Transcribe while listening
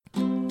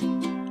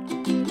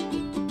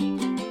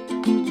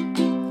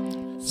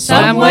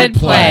Some would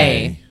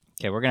play.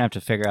 Okay, we're going to have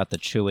to figure out the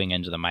chewing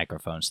into the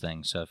microphones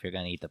thing. So if you're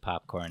going to eat the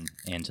popcorn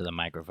into the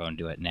microphone,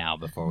 do it now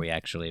before we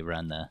actually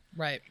run the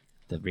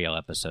real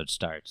episode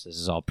starts. This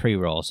is all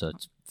pre-roll, so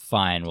it's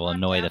fine. We'll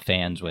annoy the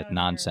fans with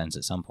nonsense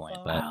at some point.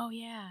 But oh,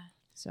 yeah.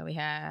 So we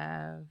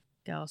have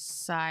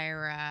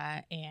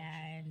Gelsira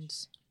and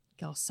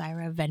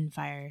Gelsira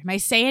Venfire. Am I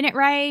saying it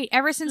right?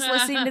 Ever since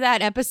listening to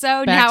that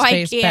episode, now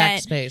I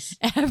can't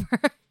ever.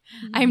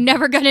 I'm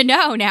never going to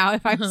know now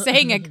if I'm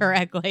saying it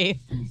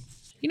correctly.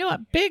 You know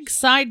what? Big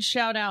side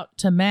shout out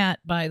to Matt,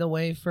 by the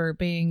way, for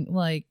being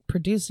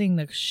producing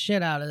the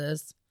shit out of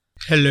this.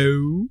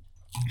 Hello.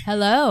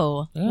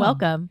 Hello. Yeah.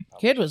 Welcome.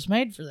 Kid was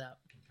made for that.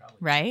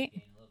 Right?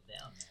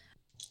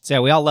 So yeah,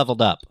 we all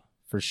leveled up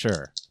for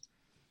sure.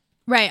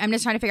 Right. I'm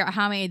just trying to figure out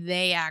how many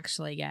they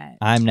actually get.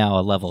 I'm now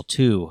a level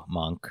 2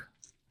 monk,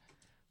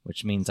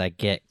 which means I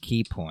get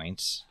key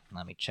points.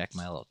 Let me check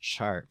my little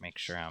chart, make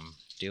sure I'm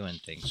doing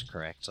things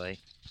correctly.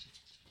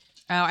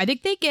 Oh, I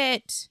think they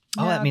get...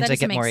 Oh, no, that means I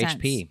get more sense.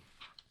 HP.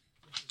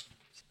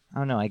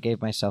 Oh, no, I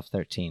gave myself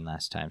 13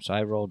 last time, so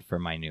I rolled for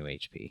my new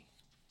HP.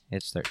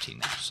 It's 13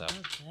 now, so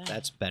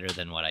that's better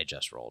than what I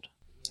just rolled.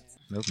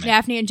 Movement.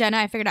 Daphne and Jenna,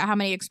 I figured out how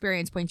many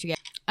experience points you get.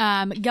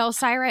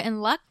 Gelsira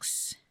and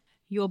Lux,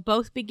 you will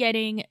both be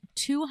getting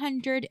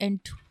 200 and...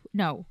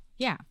 How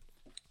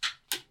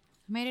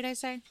many did I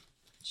say?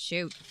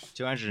 Shoot.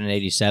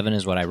 287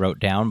 is what I wrote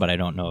down, but I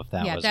don't know if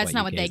that was Yeah, that's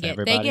not what they get.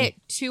 Everybody. They get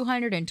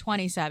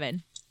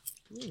 227.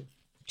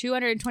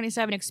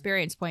 227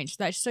 experience points.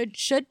 That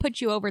should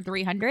put you over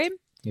 300.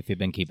 If you've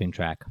been keeping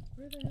track.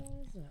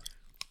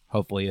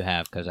 Hopefully you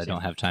have, because I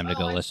don't have time to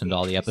go listen to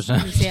all the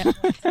episodes.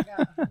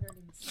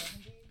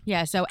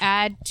 Yeah, so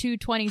add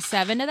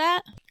 227 to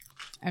that,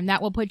 and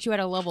that will put you at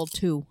a level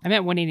 2. I'm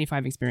at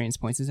 185 experience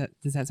points. Does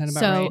that sound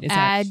about right? So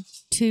add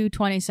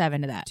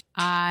 227 to that.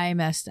 I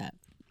messed up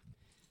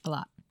a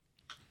lot.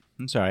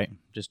 It's all right.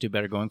 Just do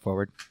better going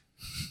forward.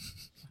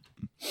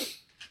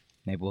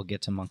 Maybe we'll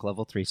get to monk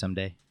level 3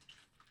 someday.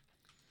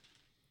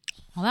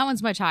 Well, that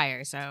one's much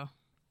higher, so...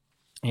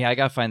 Yeah, I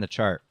got to find the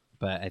chart,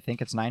 but I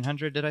think it's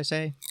 900, did I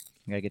say?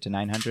 I got to get to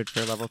 900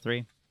 for level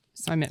 3.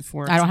 So I'm at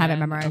 410. I don't have it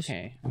memorized.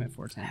 Okay, I'm at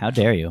 410. How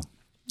dare you?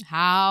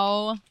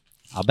 How?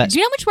 I'll bet. Do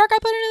you know how much work I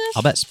put into this?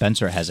 I'll bet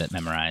Spencer has it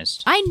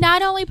memorized. I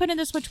not only put in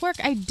this much work,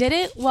 I did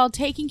it while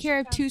taking care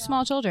of 2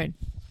 small children.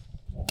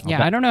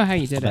 I don't know how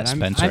you did I bet it.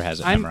 Spencer has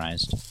it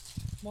memorized.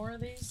 More of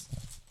these?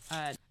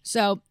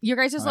 So your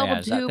guys' level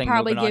is that 2 thing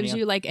probably moving on gives you?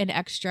 you like an What? Is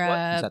extra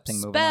that thing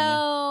moving on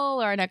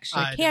spell or an extra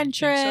I don't think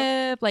so.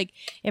 cantrip. Like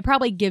it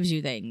probably gives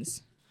you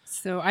things.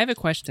 So I have a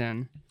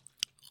question.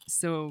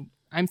 So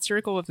I'm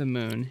Circle of the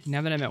Moon.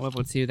 Now that I'm at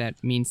level 2,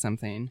 that means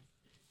something.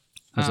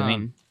 What does it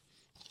mean?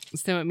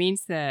 So it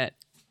means that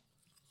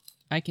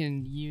I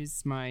can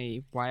use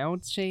my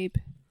wild shape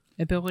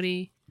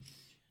ability.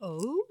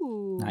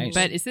 Oh. Nice.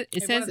 But it One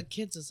of says the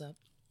kids is up.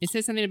 it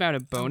says something about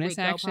a bonus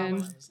Rico, action.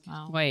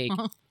 probably. Wow.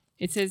 Like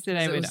it says that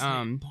I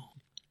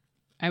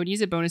would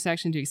use a bonus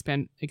action to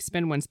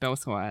expend 1 spell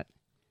slot.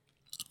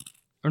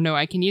 Or no,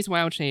 I can use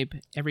wild shape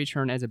every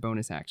turn as a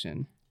bonus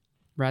action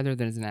rather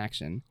than as an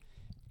action.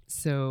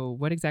 So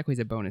what exactly is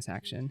a bonus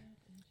action?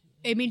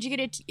 It means you get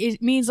it.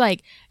 It means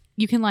like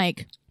you can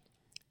like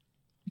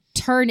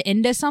turn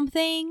into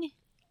something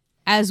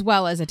as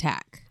well as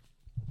attack.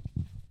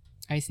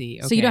 I see.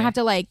 Okay. So you don't have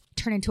to like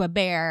turn into a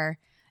bear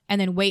and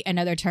then wait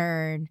another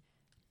turn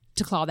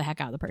to claw the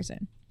heck out of the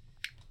person.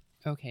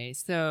 Okay,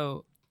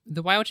 so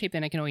the wild shape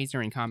then I can only use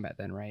during combat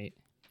then, right?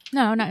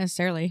 No, not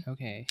necessarily.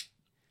 Okay.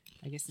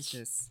 I guess it's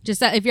just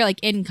Just that if you're like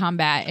in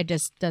combat, it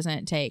just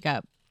doesn't take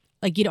up.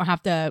 Like you don't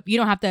have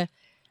to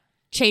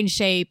change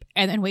shape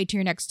and then wait till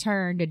your next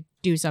turn to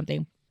do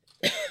something.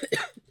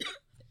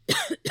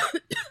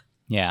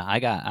 Yeah, I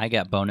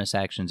got bonus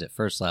actions at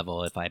first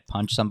level. If I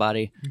punch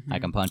somebody, I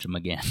can punch them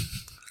again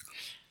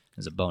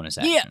as a bonus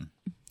action.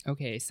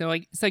 okay. So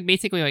like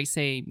basically like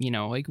say,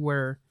 like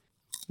we're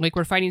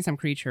fighting some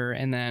creature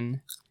and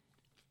then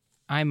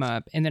I'm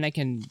up and then I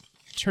can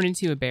turn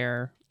into a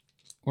bear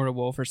or a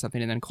wolf or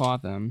something and then claw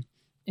them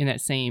in that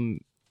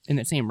same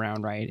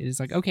round, right? It's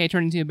like, okay, I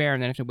turn into a bear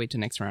and then I have to wait till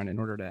next round in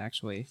order to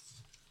actually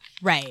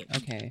Right.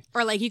 Okay.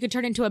 Or like you could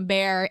turn into a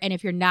bear, and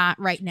if you're not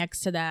right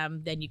next to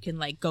them, then you can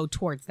like go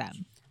towards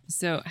them.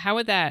 So how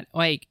would that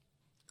like?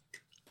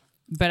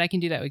 But I can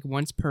do that like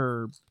once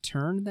per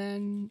turn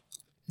then.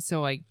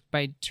 So like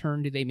by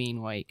turn, do they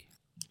mean like?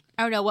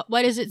 I don't know.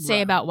 What does it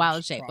say about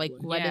wild shape? Like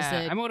what is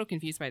it? I'm a little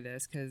confused by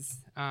this because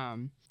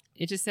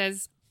it just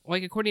says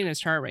like according to this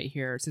chart right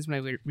here, it says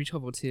when I reach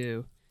level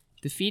 2,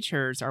 the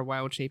features are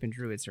wild shape and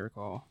druid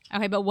circle.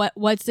 Okay, but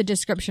what's the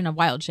description of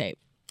wild shape?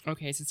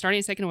 Okay, so starting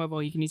at 2nd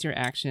level, you can use your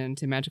action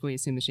to magically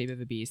assume the shape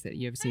of a beast that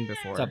you have seen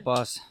before. What's up,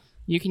 boss?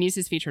 You can use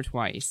this feature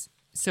twice.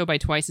 So by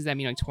twice, does that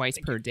mean like twice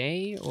per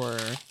day or?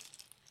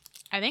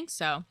 I think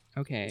so.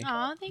 Okay.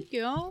 Oh, thank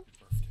you.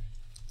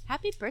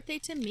 Happy birthday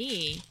to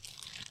me.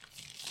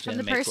 From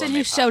the Make person gourmet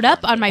who showed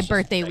up popcorn, on my but it's just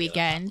birthday regular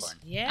weekend. popcorn.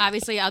 Yeah.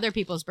 Obviously, other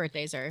people's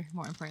birthdays are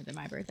more important than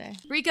my birthday.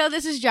 Rico,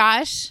 this is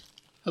Josh.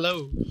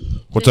 Hello.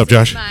 What's This up,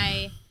 Josh? is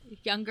my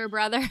younger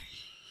brother.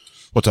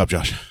 What's up,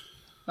 Josh?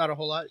 Not a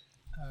whole lot.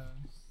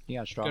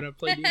 Yeah, strong. Gonna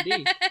play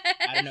D&D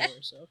out of nowhere,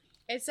 so.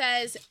 It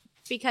says,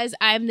 because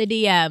I'm the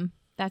DM.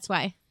 That's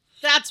why.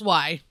 That's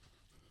why.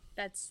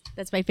 That's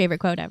my favorite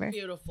quote ever.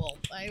 Beautiful.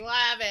 I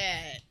love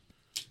it.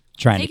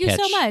 Thank you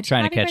so much.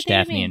 Trying Happy to catch birthday to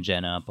Daphne me. and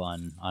Jenna up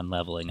on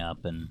leveling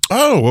up and.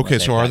 Oh, okay.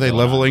 What So they've are got they going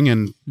leveling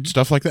and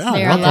stuff like that? Oh,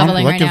 They are rock on. leveling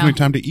Well, that right gives now. me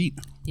time to eat.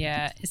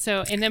 Yeah.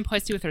 So, and then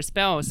plus 2 with our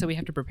spells. So we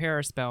have to prepare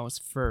our spells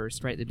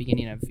first, right at the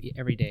beginning of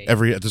every day.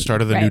 At the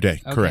start of the new Right.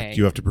 day. Okay. Correct.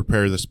 You have to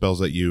prepare the spells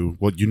that you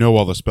know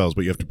all the spells,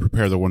 but you have to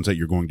prepare the ones that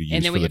you're going to use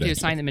and then for we the have day. to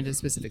assign them into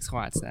specific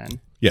slots then.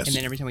 Yes. And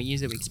then every time we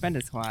use it, we expend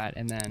a slot,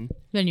 and then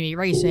Then you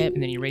erase it.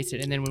 erase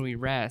it, and then when we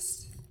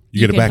rest, you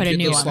get it can back. put a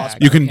new Those one. slots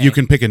You can Okay. you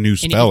can pick a new you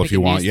spell can if pick you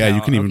a new want. Yeah, you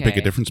spell. can even pick a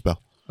Okay. different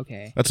spell.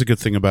 Okay, That's a good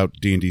thing about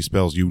D&D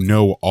spells. You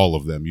know all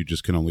of them. You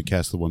just can only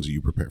cast the ones that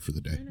you prepare for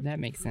the day. that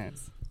makes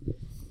sense.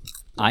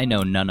 I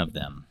know none of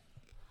them.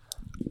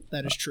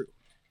 That is true.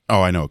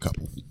 Oh, I know a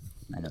couple.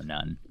 I know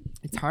none.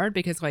 It's hard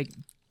because like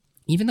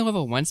even the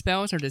level 1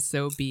 spells are just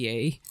so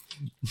BA.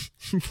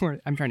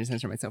 I'm trying to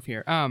censor myself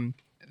here.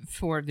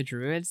 For the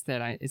druids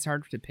that it's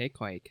hard to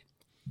pick like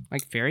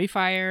fairy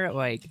fire,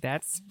 like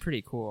that's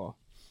pretty cool.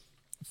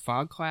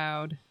 Fog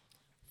cloud,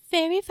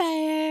 Fairy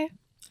fire.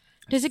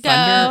 Does it go?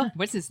 thunder.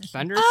 What's this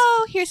thunder?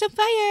 Oh, here's some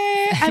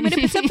fire. I'm going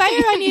to put some fire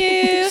on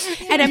you.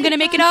 And I'm going to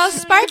make it all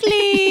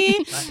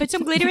sparkly. Put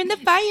some glitter in the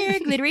fire.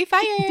 Glittery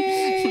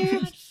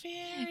fire.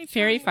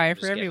 Fairy fire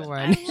for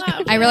everyone.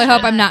 I really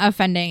hope I'm not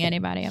offending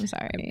anybody. I'm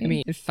sorry. I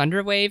mean,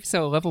 thunder wave.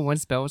 So a level 1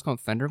 spell is called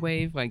thunder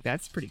wave. Like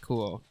that's pretty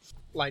cool.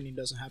 Lightning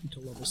doesn't happen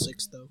till level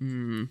 6,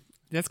 though.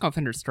 That's called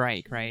thunder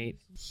strike, right?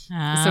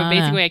 Ah. So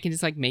basically, I can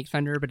just make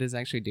thunder, but it doesn't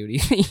actually do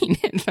anything.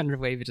 And thunder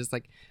wave is just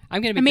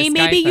I'm gonna make. I mean, the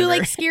sky maybe you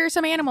thunder. scare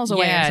some animals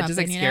away. Yeah, or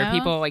something, just scare you know?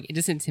 people,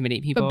 just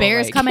intimidate people. But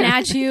bears like- coming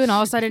at you, and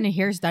all of a sudden,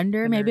 here's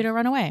thunder. Maybe to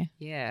run away.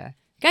 Yeah,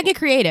 Gotta get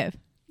creative.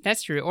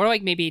 that's true. Or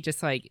maybe just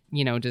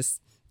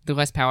just the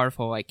less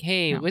powerful.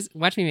 Hey,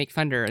 watch me make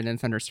thunder, and then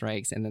thunder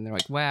strikes, and then they're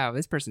like, "Wow,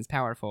 this person's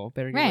powerful.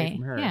 Better get away Right.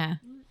 from her." Yeah.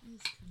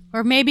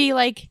 Or maybe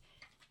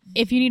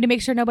if you need to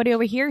make sure nobody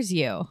overhears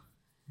you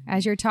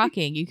as you're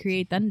talking, you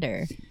create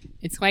thunder.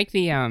 It's like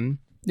the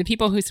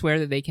people who swear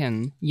that they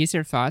can use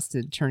their thoughts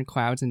to turn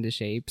clouds into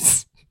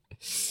shapes.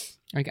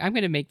 I'm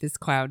gonna make this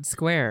cloud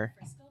square.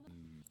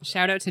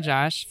 Shout out to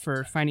Josh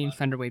for finding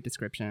Thunderwave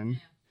description.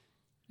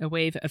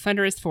 A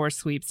thunderous force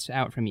sweeps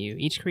out from you.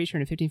 Each creature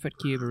in a 15-foot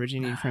cube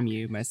originating from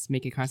you must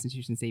make a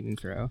Constitution saving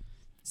throw.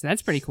 So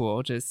that's pretty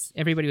cool. Just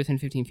everybody within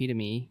 15 feet of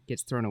me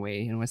gets thrown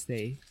away unless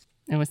they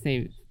do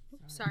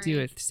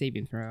a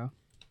saving throw.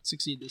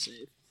 Succeed to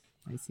save.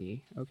 I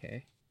see.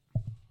 Okay.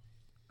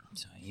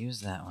 So I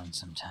use that one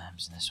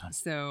sometimes. This one.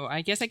 So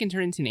I guess I can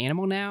turn into an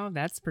animal now.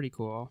 That's pretty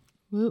cool.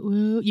 Woo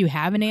woo. You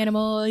have an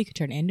animal. You could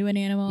turn into an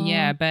animal.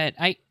 Yeah, but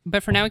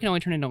for now I can only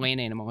turn into land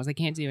animals. I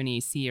can't do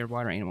any sea or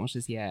water animals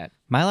just yet.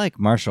 My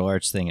martial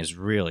arts thing is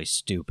really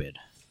stupid.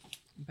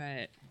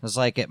 But It's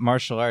at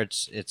martial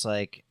arts, it's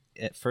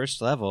at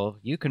first level,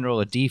 you can roll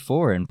a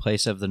d4 in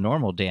place of the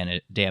normal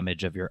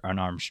damage of your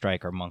unarmed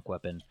strike or monk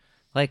weapon.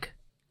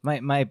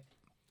 My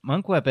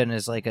monk weapon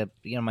is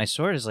my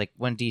sword is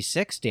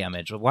 1d6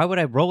 damage. Why would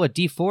I roll a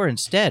d4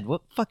 instead?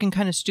 What fucking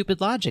kind of stupid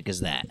logic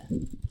is that?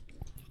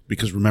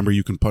 Because remember,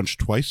 you can punch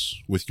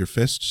twice with your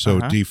fist, so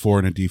D4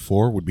 and a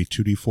D4 would be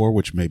 2D4,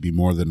 which may be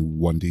more than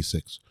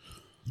 1D6.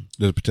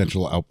 There's a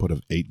potential output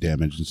of 8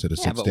 damage instead of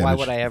 6 but damage. why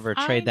would I ever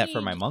trade that for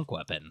my monk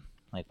weapon?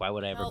 Why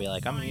would I ever be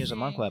I'm going to use a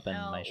monk weapon,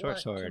 my short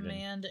sword?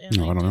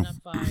 No, I don't know.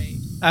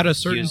 At a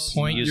certain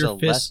point, use your a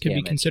less fists can be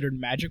damage. considered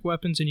magic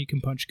weapons, and you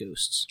can punch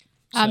ghosts.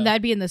 So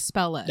That'd be in the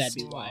spell list. that'd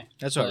be why.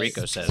 That's what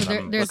Rico says. So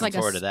I'm there's looking a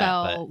forward to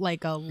spell, that.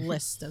 But a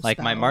list of my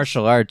spells.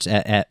 martial arts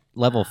at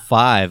level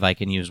 5, I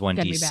can use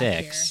Gotta be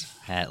back 1d6.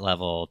 At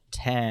level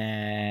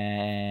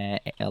 10,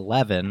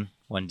 11,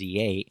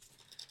 1d8.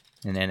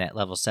 And then at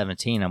level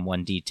 17, I'm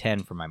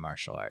 1d10 for my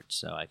martial arts.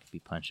 So I could be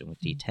punching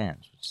with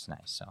d10s, which is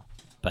nice.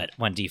 But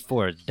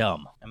 1d4 is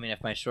dumb. I mean,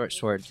 if my short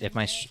sword, if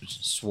my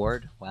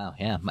sword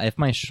does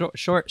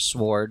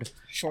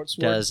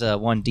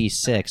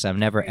 1d6, I'm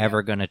never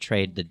ever going to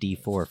trade the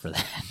d4 for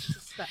that.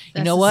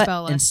 You know what?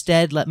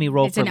 Instead, let me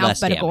roll It's for in less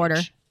damage. alphabetical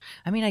order.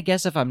 I mean, I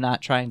guess if I'm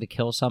not trying to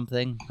kill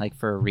something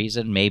for a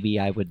reason, maybe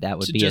that would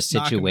To be a just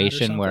knock 'em out or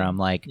situation where I'm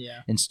something?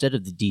 Yeah. instead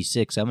of the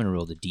d6, I'm going to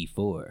roll the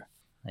d4.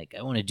 I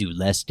want to do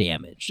less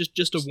damage.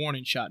 Just a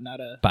warning shot, not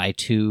a. By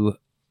 2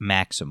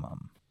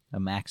 maximum. A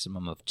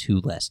maximum of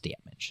 2 less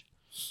damage.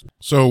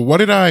 So what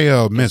did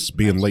I miss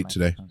being late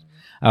today?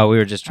 Oh, we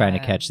were just trying to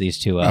catch these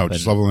two up. Oh,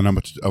 just leveling them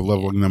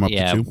up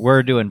yeah, to 2?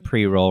 we're doing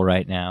pre-roll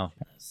right now.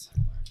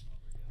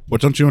 What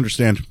don't you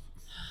understand?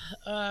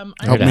 I'm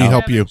Help me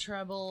help having you.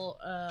 trouble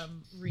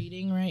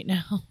reading right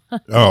now.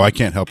 Oh, I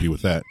can't help you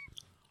with that.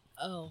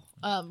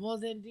 Well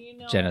then, do you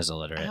know Jenna's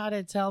illiterate. how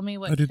to tell me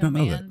what I did not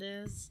know that. command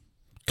is?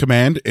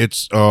 Command,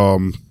 it's a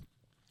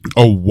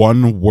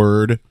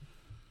one-word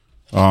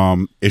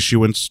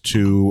issuance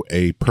to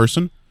a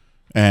person,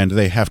 and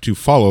they have to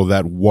follow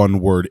that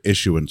one-word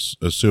issuance,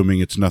 assuming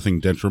it's nothing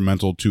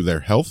detrimental to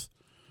their health.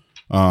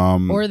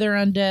 Or they're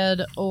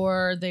undead,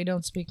 or they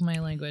don't speak my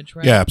language,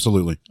 right? Yeah,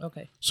 absolutely.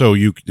 Okay. So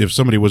if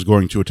somebody was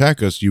going to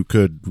attack us, you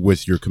could,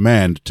 with your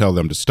command, tell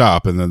them to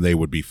stop, and then they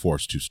would be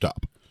forced to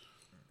stop,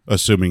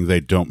 assuming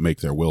they don't make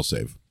their will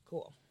save.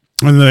 Cool.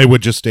 And then they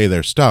would just stay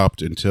there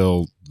stopped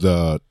until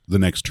the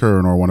next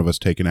turn or one of us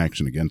take an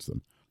action against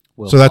them.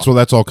 So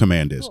that's all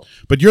command is. Cool.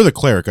 But you're the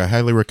cleric. I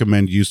highly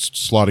recommend you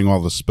slotting all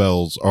the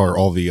spells or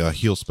all the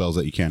heal spells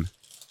that you can.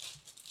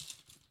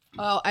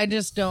 Oh, I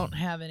just don't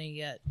have any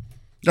yet.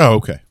 Oh,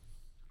 okay.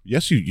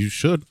 Yes, you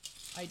should.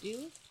 I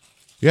do?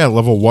 Yeah,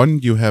 level 1,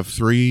 you have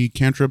 3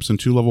 cantrips and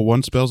 2 level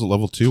 1 spells. At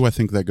level 2, I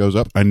think that goes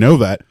up. I know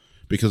that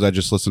because I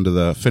just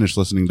finished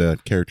listening to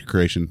character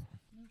creation.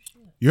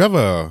 You have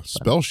a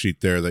spell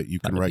sheet there that you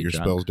can write your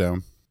spells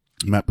down.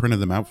 Matt printed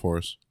them out for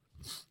us.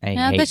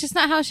 No, that's just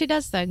not how she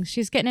does things.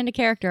 She's getting into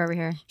character over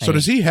here. So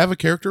does he have a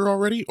character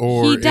already?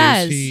 Or he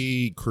does. Is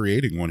he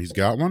creating one? He's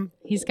got one?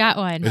 He's got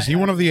one. Is he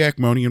one of the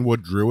Acmonian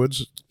Wood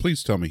Druids?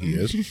 Please tell me he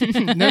is.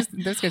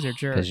 those guys are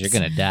jerks. Because you're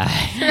going to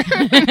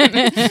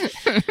die.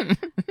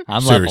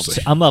 I'm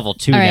level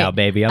 2 right. now,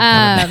 baby. I'm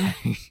coming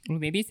back. Well,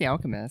 maybe he's the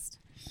alchemist.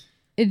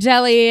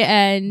 Jelly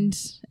and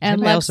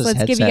Lex,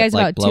 let's give you guys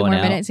about 2 more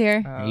minutes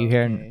here. Are you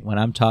hearing, when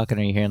I'm talking,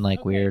 are you hearing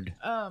weird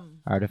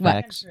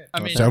artifacts? I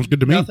mean, sounds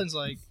good to me. Nothing's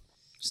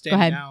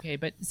standing out. Okay,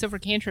 but so for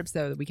cantrips,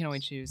 though, we can only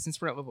choose,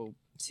 since we're at level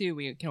 2,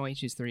 we can only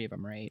choose 3 of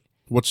them, right?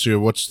 What's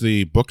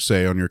the book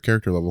say on your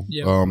character level?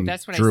 Yeah,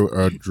 that's what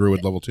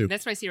Druid level 2.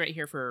 That's what I see right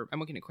here I'm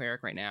looking at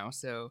cleric right now.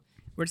 So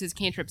where it says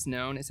cantrips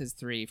known, it says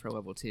 3 for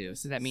level 2.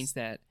 So that means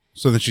that.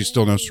 So then she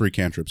still knows 3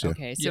 cantrips. Yeah.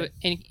 Okay. So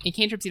in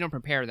cantrips, you don't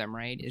prepare them,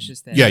 right? It's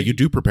just that. Yeah, you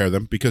do prepare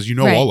them because you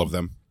know all of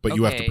them, but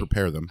you have to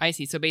prepare them. I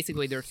see. So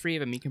basically, there are 3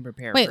 of them you can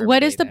prepare. Wait, what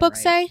does the book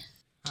say?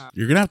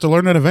 You're gonna have to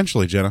learn that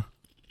eventually, Jenna.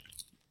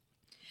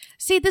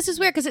 See, this is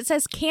weird because it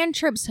says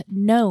cantrips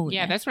known.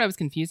 Yeah, that's what I was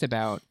confused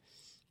about.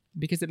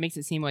 Because it makes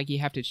it seem like you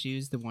have to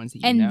choose the ones that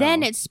you know. And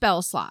then it's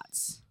spell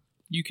slots.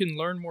 You can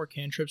learn more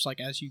cantrips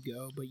as you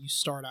go, but you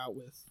start out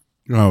with...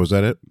 Oh, is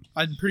that it?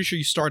 I'm pretty sure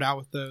you start out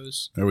with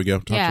those. There we go.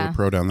 Talk to the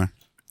pro down there.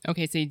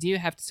 Okay, so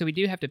we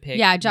do have to pick...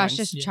 Yeah, Josh,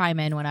 just chime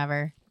in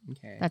whenever.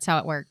 Okay. That's how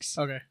it works.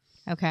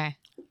 Okay.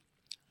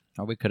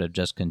 Or we could have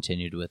just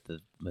continued with the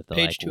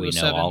we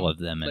know all of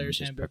them and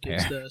just prepare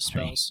the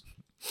spells.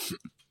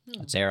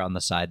 Let's err on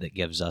the side that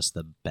gives us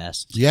the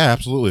best. Yeah,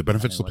 absolutely. It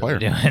benefits the player.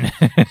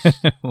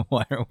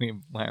 Why are we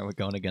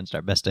going against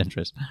our best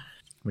interest?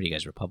 What are you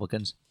guys,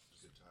 Republicans?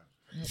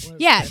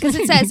 Yeah, because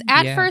it says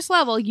at first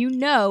level, you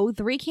know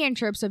 3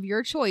 cantrips of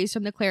your choice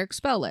from the cleric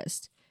spell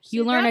list.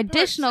 You learn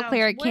additional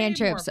cleric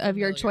cantrips of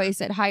your choice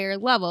at higher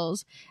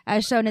levels,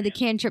 as shown in the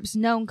cantrips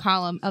known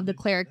column of the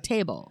cleric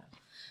table.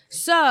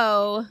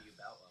 So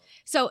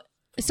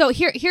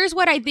here's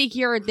what I think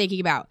you're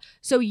thinking about.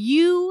 So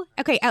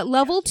at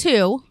level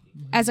 2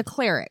 as a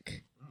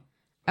cleric,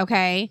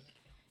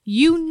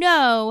 you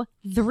know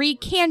 3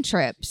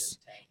 cantrips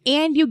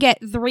and you get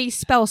 3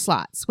 spell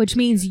slots, which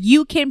means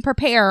you can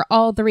prepare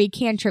all 3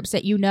 cantrips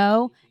that you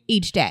know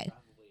each day.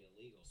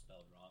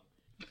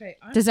 Okay,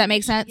 does that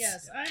make sense?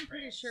 Yes, I'm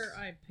pretty sure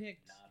I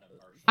picked.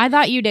 I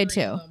thought you did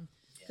too.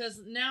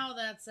 Because now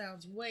that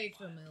sounds way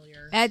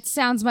familiar. That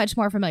sounds much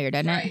more familiar,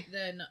 doesn't it? Right,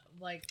 then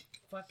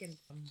fucking.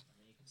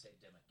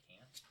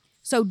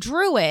 So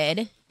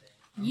Druid,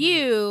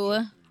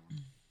 you.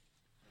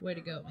 Way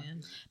to go,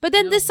 man. But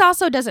then this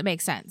also doesn't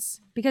make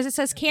sense because it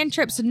says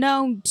cantrips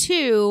known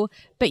 2,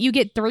 but you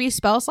get 3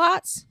 spell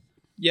slots.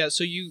 Yeah,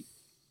 so you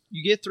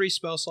get 3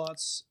 spell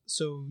slots,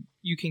 so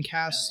you can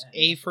cast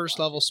a first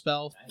level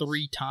spell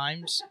 3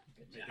 times,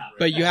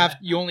 but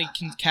you only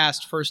can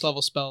cast first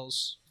level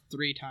spells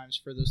 3 times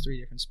for those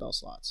 3 different spell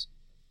slots.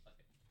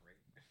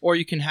 Or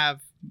you can have.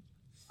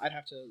 I'd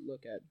have to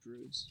look at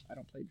druids. I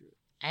don't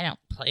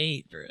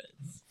play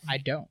druids. I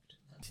don't.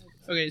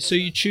 Okay, so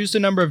you choose the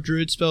number of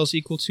druid spells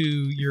equal to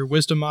your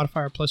wisdom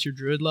modifier plus your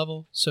druid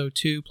level. So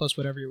 2 plus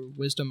whatever your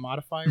wisdom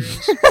modifier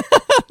is.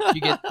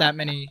 You get that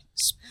many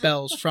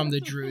spells from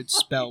the druid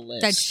spell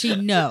list. That she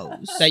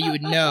knows. That you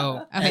would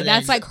know. Okay,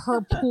 that's like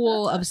her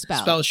pool of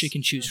spells. Spells she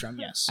can choose from,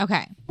 yes.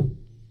 Okay.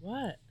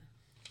 What?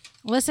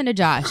 Listen to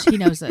Josh. He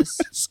knows this.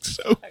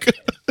 So good.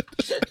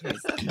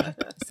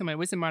 So my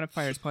wisdom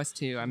modifier is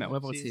 +2. I'm at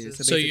level 2.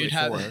 So you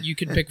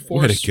could pick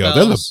 4 Way to spells. go.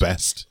 They're the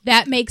best.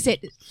 That makes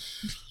it.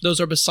 Those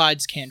are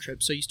besides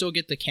cantrips. So you still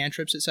get the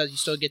cantrips. It says you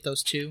still get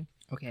those 2.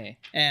 Okay.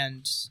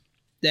 And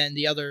then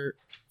the other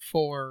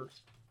 4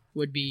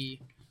 would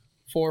be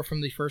 4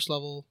 from the first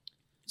level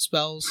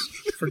spells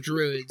for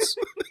druids.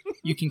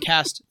 You can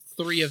cast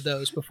 3 of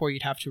those before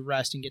you'd have to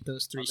rest and get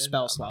those 3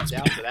 spell slots.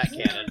 Down for that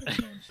cannon.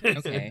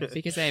 Okay,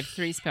 because I have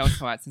 3 spell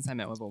slots since I'm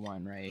at level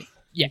 1, right?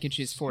 Yeah. You can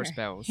choose 4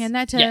 spells. Hand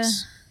that to.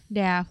 Yes.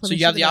 Yeah. So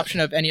you have the option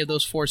of any of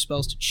those 4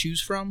 spells to choose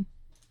from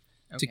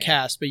to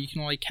cast, but you can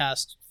only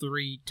cast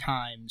 3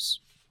 times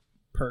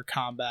per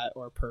combat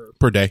or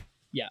per day.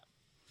 Yeah,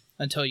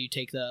 until you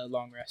take the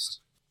long rest.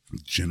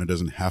 Jenna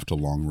doesn't have to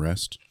long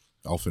rest.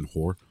 Elfin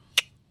whore.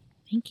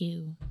 Thank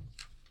you.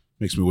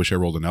 Makes me wish I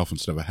rolled an elf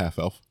instead of a half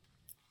elf.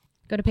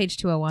 Go to page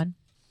 201.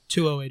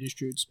 208 is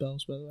druid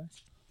spells, by the way.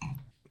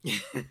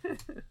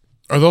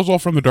 Are those all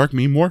from the Dark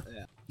Meme War?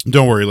 Yeah.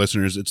 Don't worry,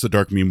 listeners. It's the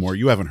Dark Meme War.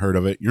 You haven't heard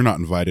of it. You're not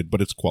invited,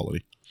 but it's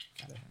quality.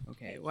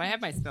 Okay. Well, I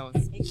have my spells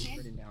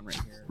written down right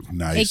here.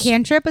 Nice. A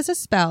cantrip is a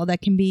spell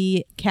that can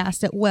be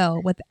cast at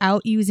will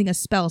without using a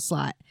spell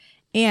slot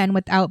and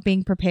without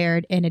being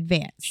prepared in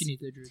advance.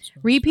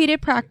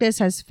 Repeated practice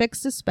has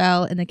fixed the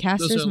spell in the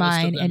caster's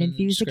mind and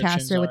infused the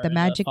caster with the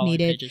magic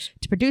needed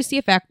to produce the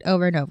effect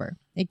over and over.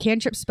 A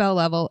cantrip spell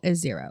level is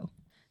 0.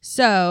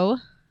 So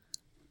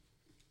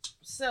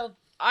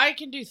I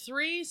can do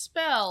 3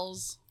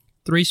 spells.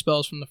 3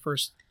 spells from the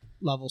first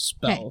level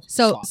spell.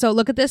 Okay. So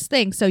look at this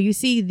thing. So you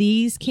see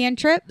these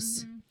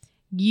cantrips.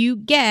 You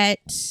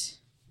get,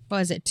 what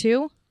is it,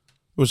 2? It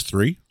was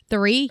 3.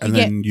 3. And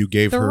then you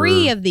gave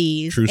 3 her of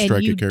these, True Strike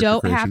and you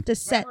don't creation. have to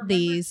set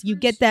these. You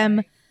get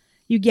them.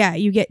 You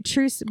get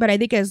True, but I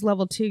think as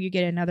level 2 you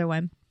get another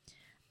one.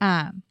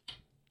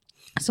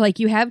 So like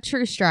you have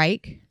True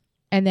Strike,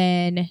 and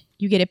then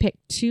you get to pick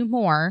 2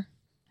 more.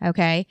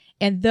 Okay,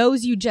 and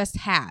those you just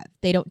have.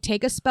 They don't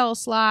take a spell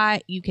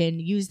slot. You can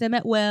use them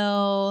at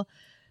will.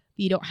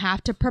 You don't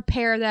have to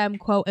prepare them,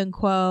 quote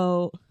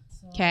unquote.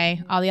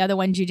 Okay, all the other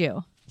ones you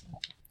do.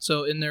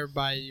 So in there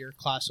by your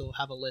class, will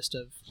have a list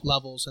of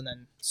levels and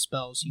then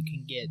spells you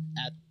can get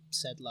at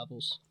said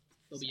levels.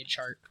 There'll be a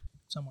chart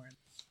somewhere.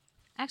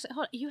 Actually,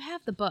 hold on. You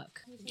have the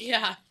book.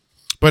 Yeah.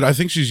 But I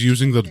think she's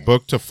using the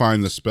book to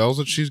find the spells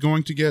that she's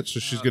going to get, so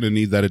she's going to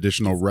need that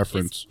additional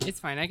reference. It's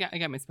fine. I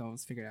got my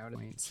spells figured out.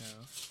 So,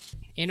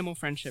 Animal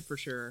Friendship for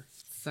sure.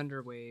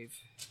 Thunder Wave.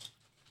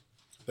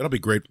 That'll be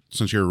great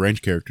since you're a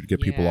ranged character to get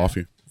people off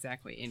you.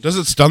 Exactly. And does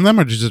it stun them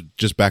or does it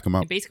just back them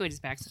up? It basically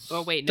just backs.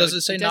 Oh wait, no, does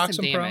it say knocks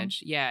them damage?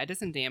 Prone? Yeah, it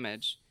doesn't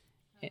damage.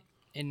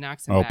 It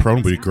knocks them. Oh, back. prone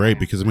would be great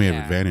because then we have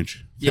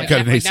advantage. Yeah, I've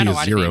got an AC of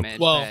 0. Damage,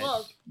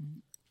 well,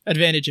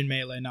 advantage in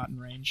melee, not in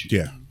range.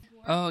 Yeah.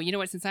 Oh, you know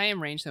what? Since I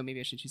am ranged, though, maybe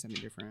I should choose something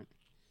different.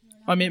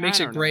 I mean, it makes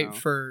it great know.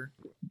 for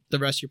the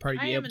rest of your party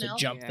to be able to elf.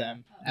 jump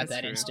them at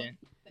that instant.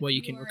 Well,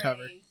 you can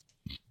recover.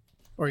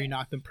 Or you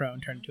knock them prone,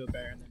 turn into a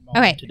bear, and then maul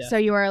them to death. So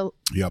you are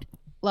Yep.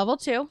 level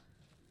 2.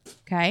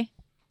 Okay.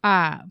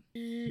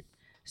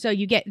 So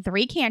you get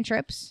 3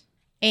 cantrips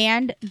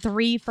and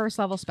 3 first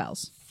level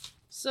spells.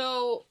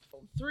 So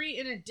 3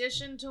 in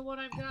addition to what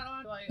I've got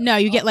on? No,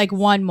 you get like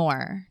 1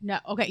 more. No,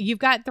 okay. You've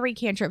got 3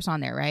 cantrips on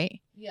there, right?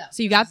 Yeah.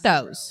 So you got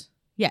those.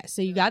 Yeah,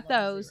 so you got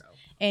those. 0.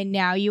 And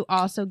now you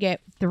also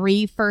get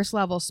 3 first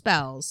level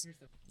spells.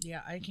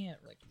 Yeah, I can't.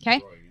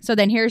 Okay. So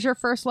then here's your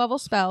first level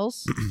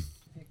spells.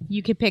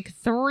 You could pick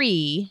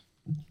 3.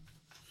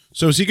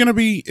 So is he going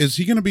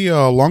to be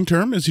long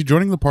term? Is he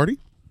joining the party?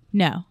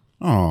 No.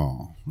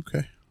 Oh,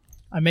 okay.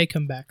 I may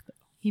come back, though.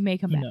 He may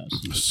come Who back.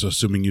 knows? So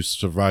assuming you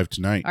survive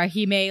tonight. Or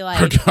he may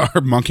like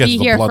Our monk has be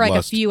the here for like a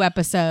bloodlust. few Ooh,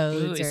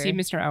 episodes. is or- he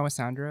Mr.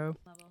 Alessandro?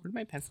 Where did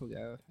my pencil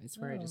go? I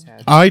swear I just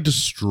had. I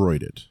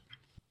destroyed it.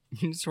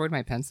 You destroyed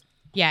my pencil.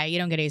 Yeah, you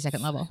don't get a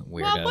second level.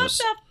 Weirdos. Well, what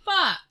the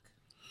fuck?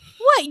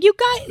 What? You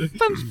got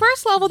from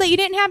first level that you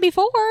didn't have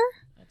before?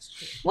 That's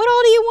true. What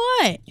all do you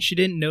want? She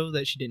didn't know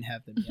that she didn't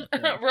have them yet.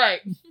 though.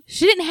 Right.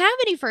 She didn't have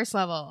any first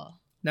level.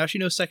 Now she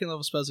knows second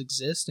level spells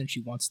exist and she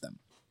wants them.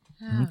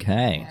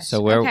 Okay, gosh. so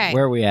where Okay.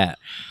 are we at?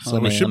 Oh,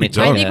 we should be take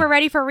I done. think a we're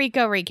ready for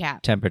Rico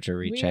recap. temperature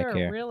We recheck are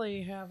here.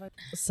 really having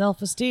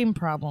self-esteem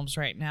problems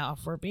right now,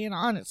 if we're being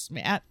honest,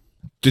 Matt.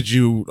 Did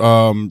you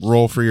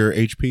roll for your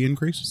HP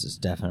increase? This is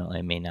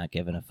definitely me not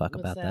giving a fuck What's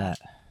about that?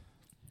 that.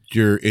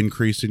 Your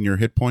increase in your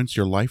hit points,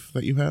 your life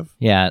that you have?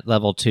 Yeah, at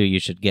level 2,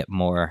 you should get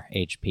more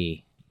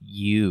HP.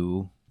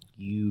 You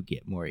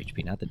get more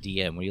HP, not the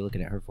DM. What are you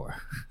looking at her for?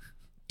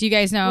 Do you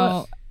guys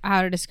know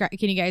how to describe?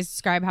 Can you guys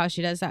describe how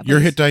she does that? Your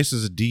please? hit dice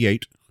is a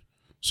D8.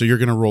 So you're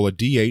going to roll a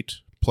D8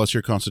 plus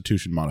your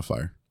constitution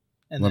modifier.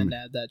 And Let then me-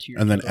 add that to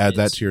your And then total add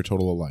that hits. to your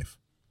total of life.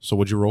 So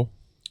what'd you roll?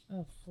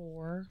 A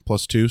 4.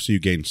 Plus 2, so you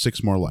gain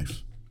 6 more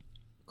life.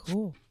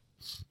 Cool.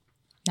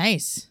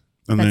 Nice.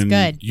 And That's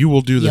then good. you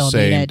will do the You'll need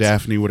same, it.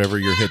 Daphne, whatever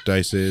your hit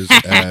dice is,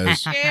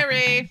 as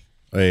Scary.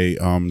 a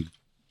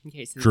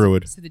Okay, so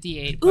Druid. So the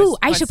D8. Ooh, plus-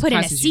 I should plus put in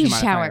a Constitution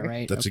siege modifier, tower.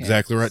 Right? That's Okay.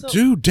 exactly right. So-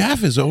 Dude,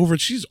 Daph is over.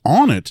 She's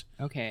on it.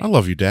 Okay. I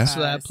love you, Daph. So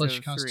that plus your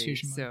 3.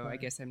 Constitution So modifier. I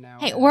guess I'm now.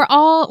 Hey, we're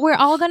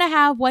all gonna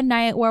have one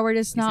night where we're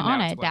just At least not now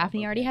on it's it. 12,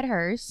 Daphne already okay. had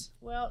hers.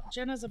 Well,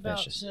 Jenna's about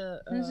Vicious. to.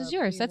 This is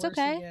yours. be That's worse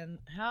okay. Again.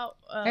 How?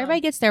 Everybody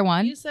gets their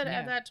one. You said Yeah.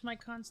 add that to my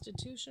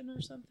constitution or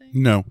something.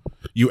 No.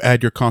 You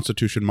add your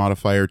constitution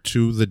modifier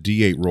to the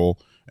D8 roll,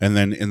 and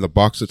then in the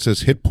box that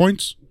says hit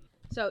points,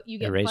 So you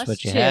get Erase plus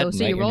what you 2. had and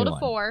So write you your rolled new a one.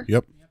 4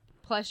 yep.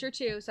 plus your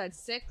 2, so it's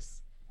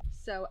 6.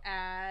 So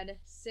add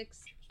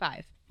 6,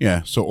 5.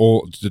 Yeah,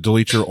 so to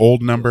delete your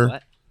old number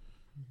What?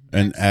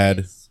 and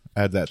add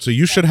that. So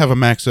you should have a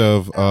max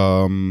of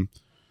you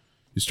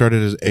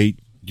started as 8.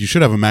 You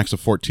should have a max of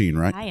 14,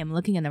 right? I am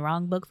looking in the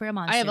wrong book for a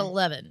monster. I have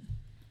 11.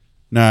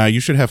 Nah, you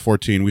should have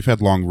 14. We've had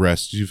long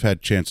rests. You've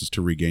had chances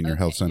to regain your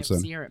health Yep, since so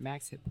then. you're at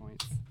max hit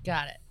points.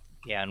 Got it.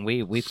 Yeah, and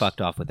we fucked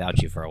off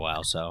without you for a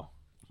while, so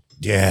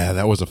Yeah,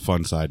 that was a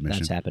fun side mission.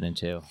 that's happening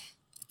too.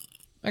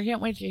 I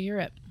can't wait to hear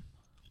it.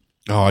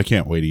 Oh, I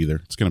can't wait either.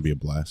 It's going to be a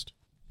blast.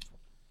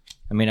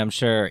 I mean, I'm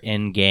sure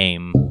in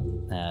game,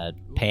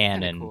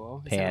 Pan and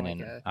cool. Pan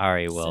and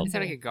Ari will It's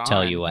like a tell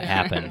gong. you what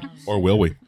happened. Or will we?